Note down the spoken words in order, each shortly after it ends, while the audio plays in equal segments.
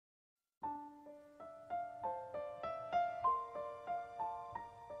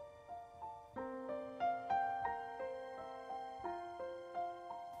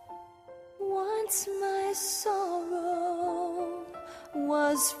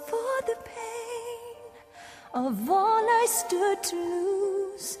was for the pain of all I stood to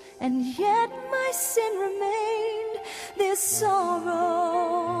lose, and yet my sin remained, this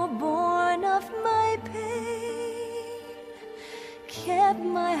sorrow born of my pain kept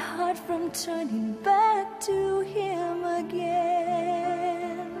my heart from turning back to him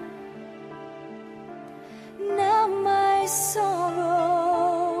again. Now my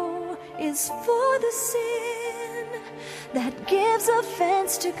sorrow is for the sin that gives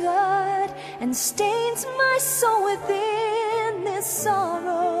offense to God and stains my soul within, this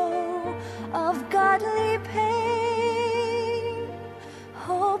sorrow of godly pain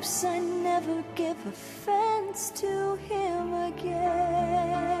hopes I never give offense to him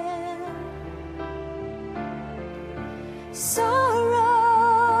again. Sorrow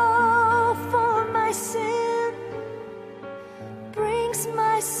for my sin brings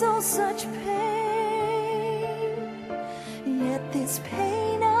my soul such pain, yet this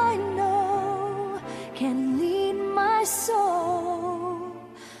pain I know can lead my soul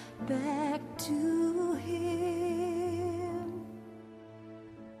back to him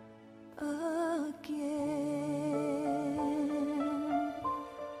again.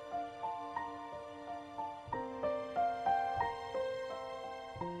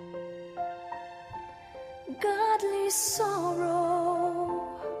 Godly sorrow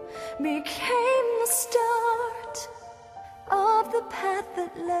became the start of the path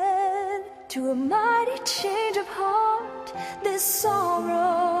that led to a mighty change of heart. This sorrow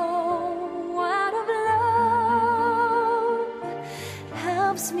out of love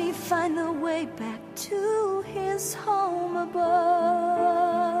helps me find the way back to his home above.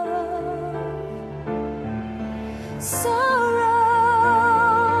 Sorrow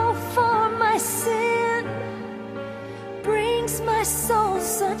for my sin brings my soul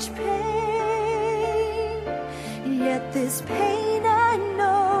such pain, yet this pain